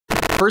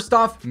First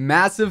off,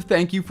 massive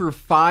thank you for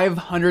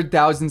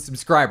 500,000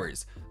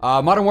 subscribers.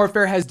 Modern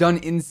Warfare has done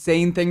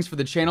insane things for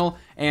the channel,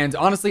 and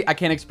honestly, I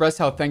can't express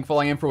how thankful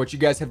I am for what you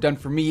guys have done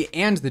for me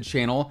and the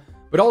channel.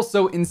 But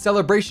also, in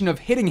celebration of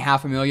hitting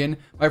 500,000,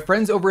 my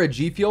friends over at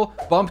G Fuel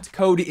bumped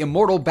code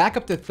IMMORTAL back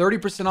up to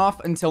 30% off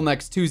until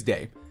next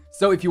Tuesday.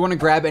 So if you want to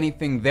grab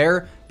anything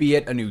there, be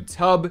it a new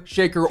tub,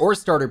 shaker, or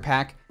starter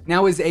pack,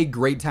 now is a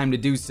great time to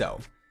do so.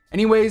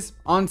 Anyways,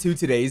 on to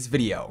today's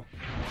video.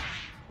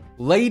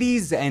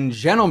 Ladies and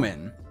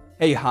gentlemen,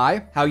 hey,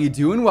 hi, how you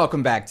doing?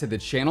 Welcome back to the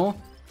channel.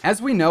 As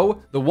we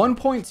know, the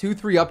 1.23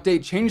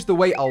 update changed the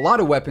way a lot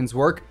of weapons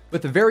work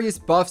with the various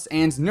buffs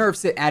and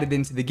nerfs it added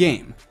into the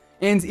game.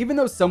 And even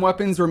though some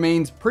weapons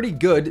remained pretty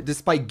good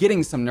despite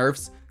getting some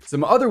nerfs,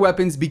 some other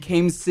weapons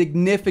became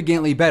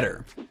significantly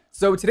better.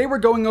 So today we're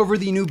going over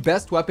the new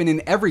best weapon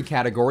in every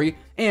category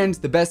and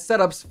the best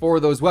setups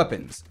for those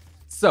weapons.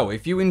 So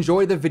if you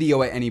enjoy the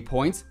video at any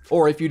point,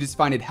 or if you just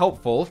find it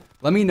helpful,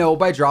 let me know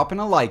by dropping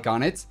a like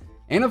on it.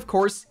 And of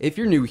course, if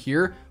you're new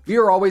here, we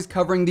are always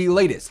covering the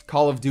latest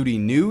Call of Duty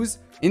news,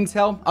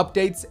 intel,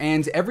 updates,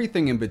 and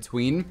everything in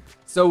between.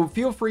 So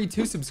feel free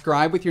to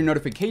subscribe with your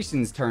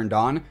notifications turned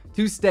on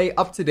to stay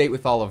up to date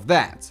with all of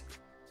that.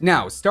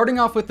 Now, starting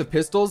off with the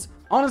pistols,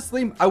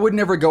 honestly, I would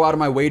never go out of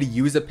my way to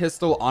use a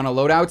pistol on a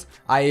loadout.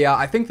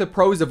 I think the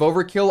pros of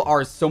overkill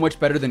are so much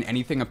better than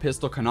anything a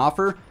pistol can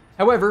offer.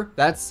 However,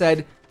 that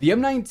said, the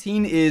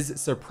M19 is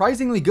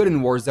surprisingly good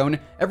in Warzone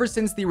ever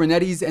since the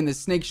Renettis and the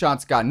snake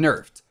shots got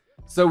nerfed.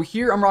 So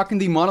here I'm rocking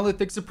the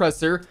monolithic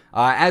suppressor.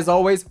 As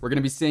always, we're going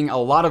to be seeing a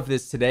lot of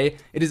this today.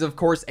 It is of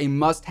course a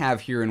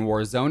must-have here in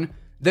Warzone.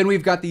 Then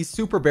we've got the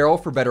super barrel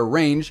for better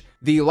range,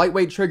 the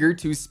lightweight trigger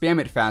to spam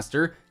it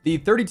faster, the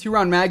 32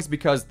 round mags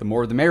because the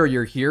more the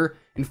merrier here,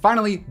 and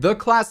finally the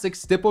classic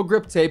stipple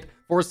grip tape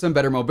for some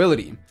better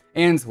mobility.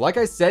 And like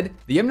I said,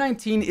 the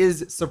M19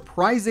 is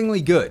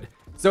surprisingly good.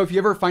 So if you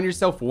ever find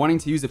yourself wanting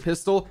to use a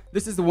pistol,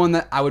 this is the one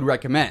that I would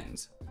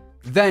recommend.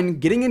 Then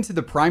getting into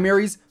the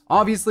primaries,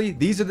 obviously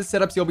these are the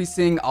setups you'll be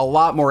seeing a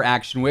lot more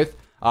action with.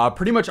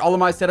 Pretty much all of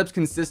my setups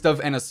consist of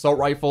an assault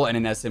rifle and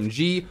an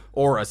SMG,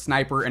 or a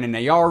sniper and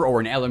an AR, or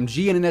an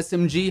LMG and an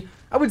SMG.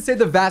 I would say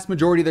the vast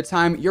majority of the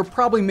time, you're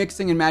probably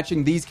mixing and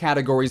matching these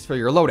categories for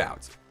your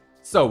loadout.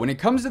 So when it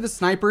comes to the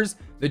snipers,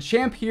 the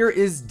champ here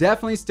is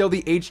definitely still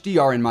the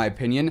HDR in my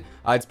opinion.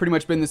 It's pretty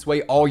much been this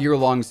way all year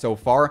long so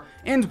far.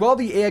 And while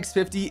the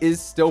AX50 is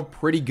still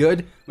pretty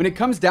good, when it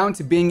comes down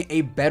to being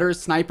a better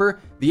sniper,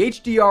 the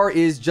HDR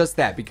is just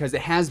that because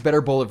it has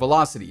better bullet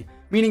velocity,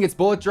 meaning its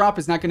bullet drop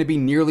is not going to be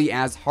nearly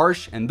as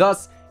harsh, and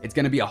thus it's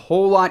going to be a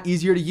whole lot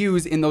easier to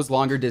use in those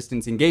longer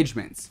distance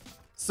engagements.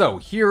 So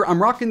here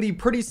I'm rocking the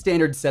pretty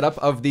standard setup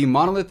of the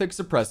monolithic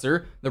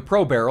suppressor, the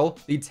pro barrel,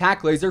 the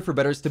tac laser for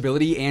better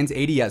stability and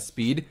ADS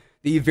speed,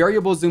 the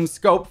variable zoom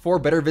scope for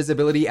better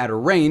visibility at a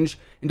range,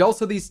 and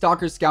also the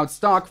stalker scout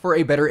stock for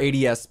a better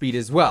ADS speed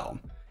as well.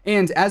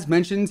 And as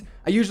mentioned,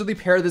 I usually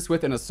pair this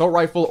with an assault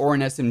rifle or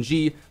an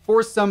SMG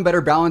for some better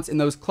balance in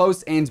those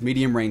close and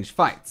medium range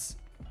fights.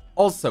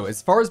 Also,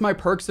 as far as my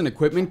perks and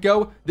equipment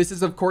go, this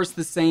is of course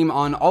the same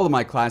on all of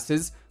my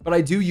classes, but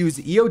I do use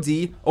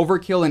EOD,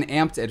 Overkill, and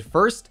Amped at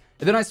first,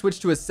 and then I switch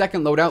to a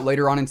second loadout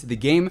later on into the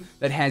game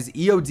that has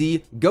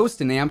EOD,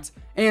 Ghost, and Amped,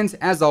 and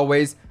as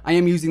always, I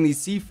am using the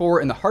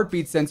C4 and the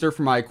heartbeat sensor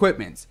for my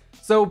equipment,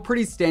 so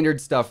pretty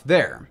standard stuff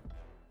there.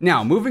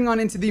 Now, moving on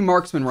into the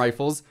marksman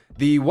rifles,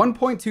 the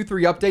 1.23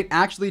 update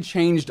actually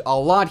changed a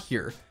lot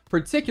here,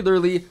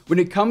 particularly when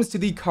it comes to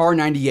the Kar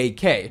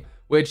 98K,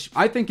 which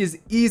I think is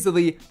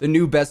easily the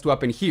new best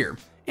weapon here.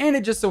 And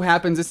it just so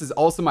happens this is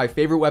also my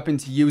favorite weapon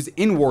to use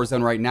in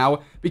Warzone right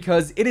now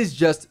because it is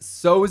just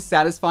so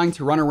satisfying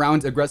to run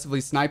around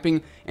aggressively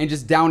sniping and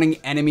just downing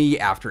enemy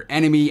after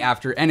enemy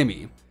after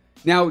enemy.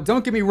 Now,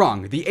 don't get me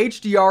wrong, the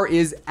HDR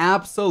is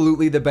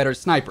absolutely the better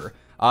sniper.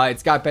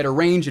 It's got better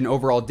range and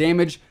overall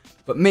damage,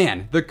 but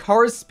man, the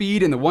Kar's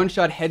speed and the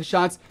one-shot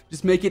headshots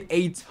just make it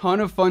a ton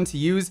of fun to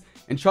use.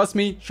 And trust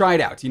me, try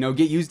it out,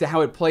 get used to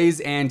how it plays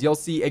and you'll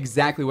see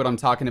exactly what I'm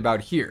talking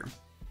about here.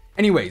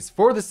 Anyways,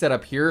 for the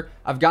setup here,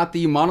 I've got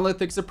the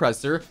monolithic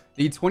suppressor,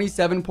 the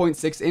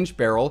 27.6 inch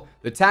barrel,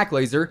 the tac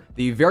laser,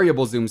 the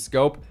variable zoom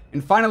scope,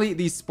 and finally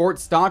the sport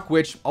stock,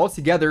 which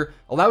altogether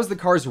allows the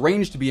car's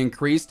range to be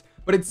increased,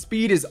 but its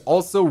speed is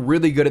also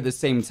really good at the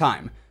same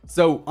time.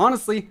 So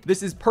honestly,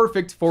 this is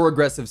perfect for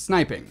aggressive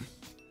sniping.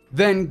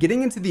 Then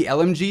getting into the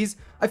LMGs,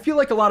 I feel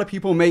like a lot of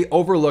people may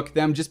overlook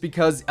them just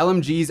because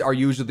LMGs are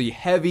usually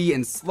heavy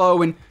and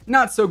slow and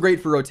not so great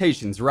for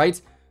rotations, right?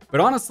 But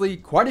honestly,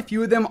 quite a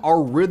few of them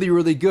are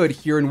really good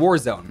here in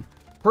Warzone.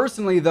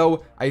 Personally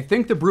though, I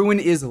think the Bruin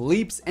is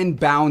leaps and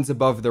bounds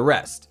above the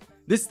rest.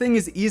 This thing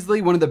is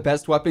easily one of the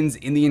best weapons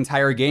in the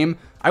entire game.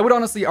 I would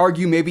honestly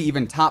argue maybe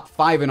even top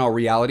 5 in all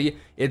reality.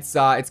 It's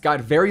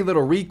got very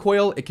little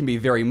recoil, it can be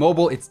very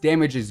mobile, its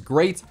damage is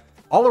great.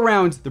 All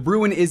around, the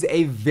Bruin is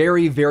a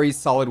very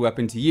solid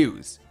weapon to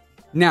use.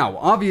 Now,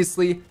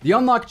 obviously, the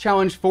unlock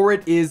challenge for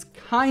it is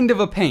kind of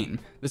a pain.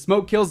 The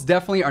smoke kills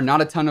definitely are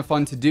not a ton of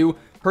fun to do,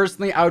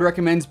 Personally, I would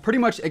recommend pretty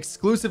much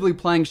exclusively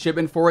playing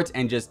shipment for it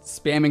and just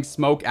spamming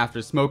smoke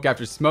after smoke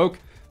after smoke.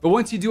 But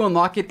once you do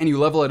unlock it and you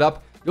level it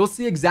up, you'll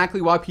see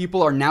exactly why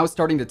people are now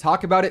starting to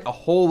talk about it a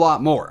whole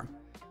lot more.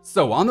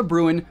 So on the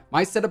Bruin,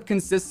 my setup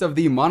consists of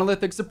the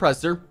monolithic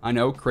suppressor, I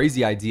know,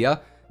 crazy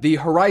idea, the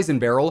Horizon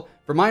barrel.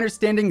 From my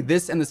understanding,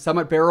 this and the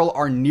Summit barrel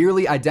are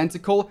nearly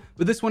identical,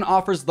 but this one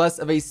offers less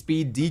of a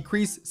speed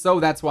decrease,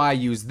 so that's why I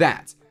use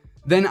that.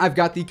 Then I've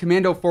got the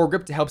Commando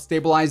foregrip to help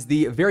stabilize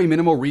the very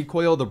minimal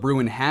recoil the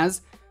Bruin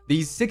has,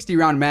 these 60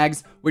 round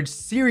mags, which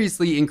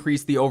seriously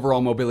increase the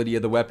overall mobility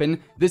of the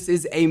weapon. This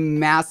is a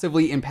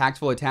massively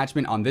impactful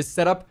attachment on this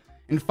setup.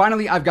 And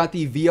finally, I've got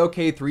the VOK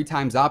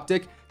 3x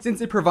optic, since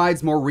it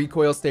provides more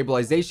recoil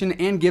stabilization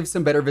and gives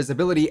some better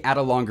visibility at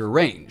a longer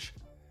range.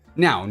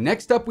 Now,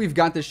 next up, we've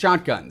got the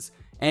shotguns.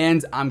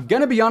 And I'm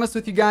gonna be honest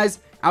with you guys,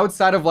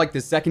 outside of like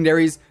the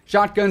secondaries,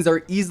 shotguns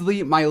are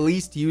easily my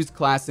least used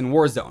class in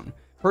Warzone.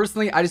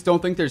 Personally, I just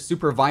don't think they're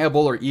super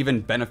viable or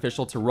even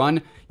beneficial to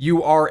run.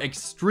 You are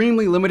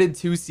extremely limited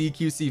to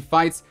CQC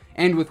fights,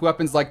 and with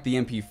weapons like the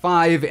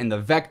MP5 and the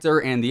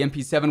Vector and the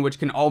MP7, which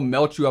can all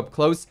melt you up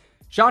close,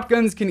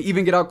 shotguns can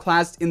even get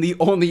outclassed in the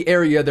only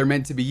area they're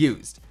meant to be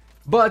used.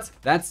 But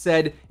that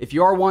said, if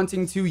you are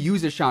wanting to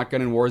use a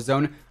shotgun in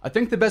Warzone, I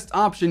think the best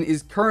option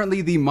is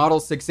currently the Model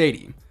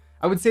 680.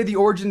 I would say the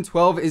Origin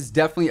 12 is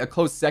definitely a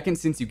close second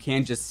since you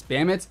can just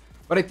spam it,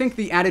 but I think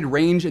the added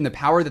range and the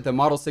power that the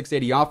Model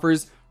 680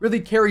 offers really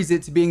carries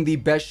it to being the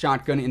best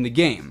shotgun in the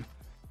game.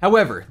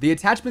 However, the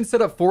attachment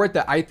setup for it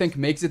that I think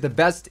makes it the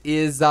best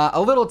is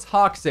a little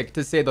toxic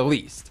to say the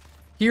least.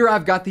 Here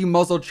I've got the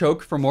muzzle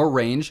choke for more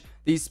range,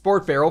 the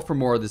sport barrel for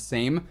more of the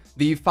same,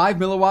 the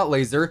 5mW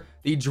laser,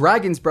 the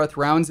Dragon's Breath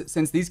rounds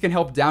since these can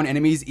help down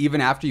enemies even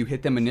after you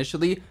hit them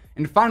initially,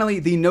 and finally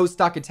the no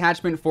stock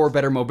attachment for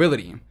better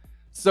mobility.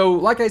 So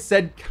like I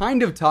said,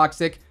 kind of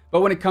toxic,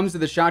 but when it comes to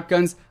the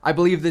shotguns, I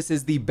believe this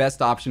is the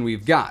best option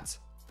we've got.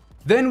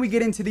 Then we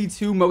get into the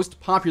two most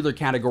popular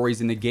categories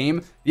in the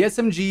game, the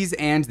SMGs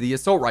and the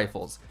assault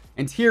rifles.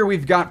 And here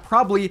we've got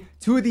probably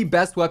two of the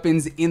best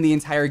weapons in the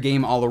entire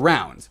game all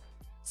around.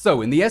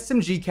 So in the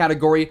SMG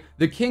category,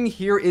 the king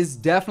here is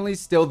definitely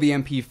still the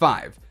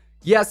MP5.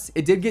 Yes,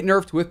 it did get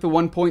nerfed with the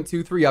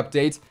 1.23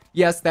 update.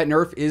 Yes, that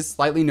nerf is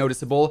slightly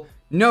noticeable.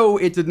 No,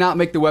 it did not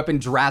make the weapon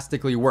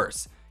drastically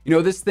worse. You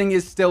know, this thing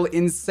is still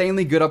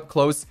insanely good up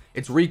close.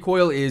 Its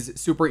recoil is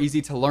super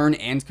easy to learn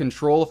and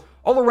control.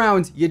 All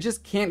around, you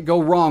just can't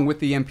go wrong with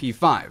the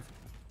MP5.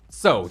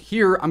 So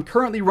here, I'm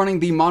currently running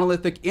the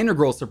monolithic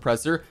integral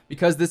suppressor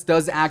because this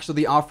does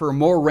actually offer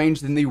more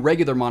range than the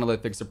regular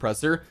monolithic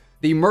suppressor,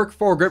 the Merc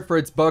foregrip for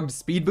its bugged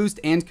speed boost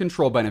and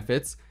control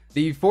benefits,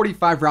 the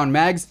 45 round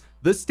mags,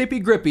 the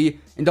Stippy Grippy,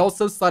 and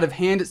also sleight of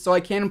hand so I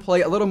can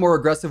play a little more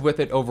aggressive with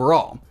it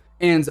overall.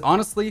 And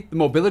honestly, the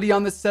mobility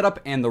on this setup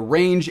and the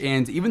range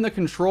and even the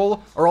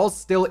control are all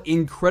still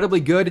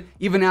incredibly good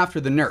even after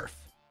the nerf.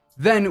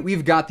 Then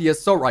we've got the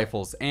assault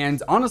rifles,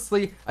 and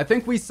honestly, I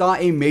think we saw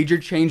a major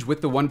change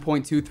with the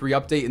 1.23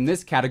 update in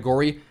this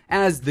category,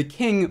 as the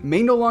king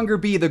may no longer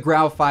be the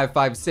Grau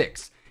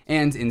 556,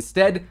 and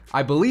instead,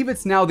 I believe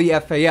it's now the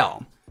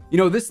FAL. You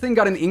know, this thing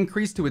got an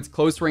increase to its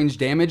close range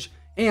damage,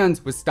 and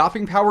with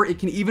stopping power, it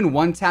can even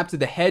one-tap to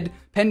the head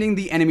pending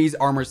the enemy's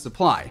armor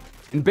supply.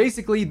 And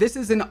basically, this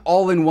is an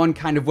all-in-one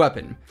kind of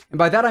weapon. And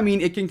by that I mean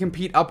it can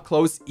compete up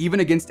close, even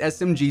against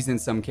SMGs in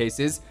some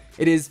cases.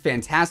 It is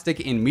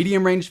fantastic in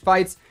medium-range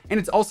fights, and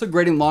it's also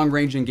great in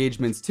long-range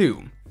engagements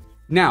too.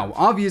 Now,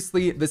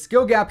 obviously, the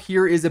skill gap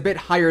here is a bit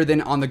higher than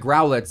on the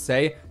Grau, let's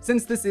say,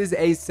 since this is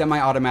a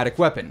semi-automatic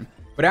weapon.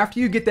 But after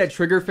you get that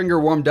trigger finger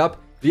warmed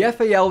up, the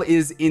FAL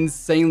is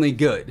insanely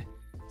good.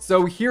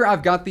 So here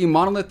I've got the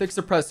monolithic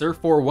suppressor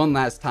for one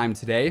last time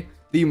today,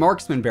 the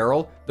marksman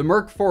barrel, the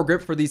Merc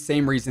foregrip for the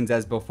same reasons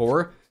as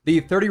before,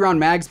 the 30 round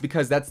mags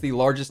because that's the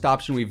largest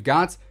option we've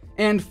got,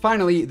 and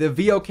finally the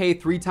VOK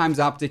 3x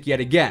optic yet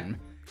again.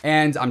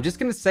 And I'm just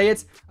gonna say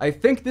it, I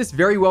think this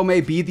very well may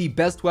be the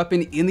best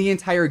weapon in the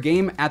entire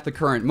game at the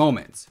current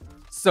moment.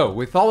 So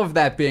with all of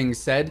that being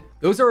said,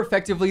 those are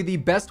effectively the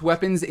best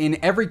weapons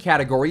in every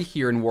category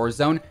here in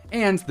Warzone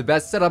and the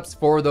best setups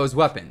for those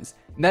weapons.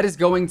 And that is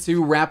going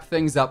to wrap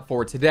things up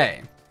for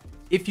today.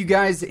 If you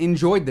guys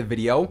enjoyed the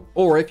video,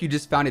 or if you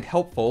just found it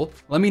helpful,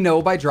 let me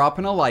know by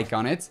dropping a like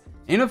on it.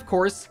 And of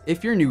course,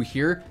 if you're new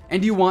here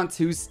and you want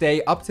to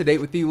stay up to date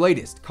with the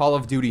latest Call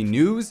of Duty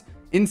news,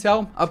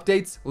 intel,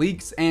 updates,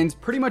 leaks, and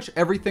pretty much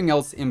everything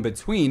else in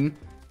between,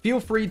 feel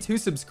free to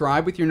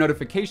subscribe with your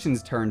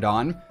notifications turned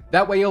on.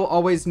 That way you'll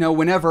always know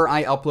whenever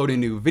I upload a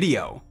new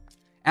video.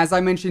 As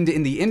I mentioned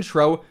in the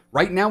intro,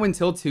 right now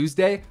until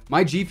Tuesday,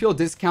 my G Fuel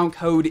discount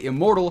code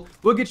IMMORTAL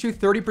will get you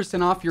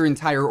 30% off your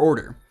entire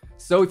order.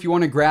 So if you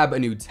want to grab a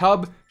new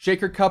tub,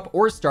 shaker cup,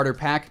 or starter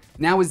pack,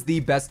 now is the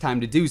best time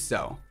to do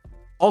so.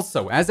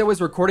 Also, as I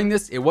was recording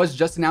this, it was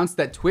just announced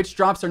that Twitch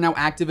drops are now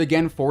active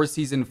again for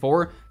Season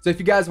 4, so if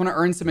you guys want to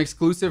earn some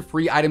exclusive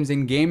free items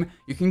in-game,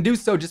 you can do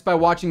so just by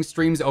watching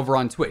streams over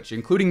on Twitch,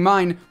 including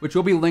mine, which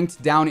will be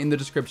linked down in the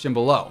description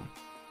below.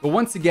 But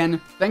once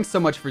again, thanks so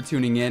much for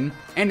tuning in,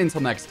 and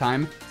until next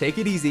time, take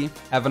it easy,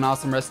 have an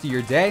awesome rest of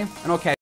your day, and I'll catch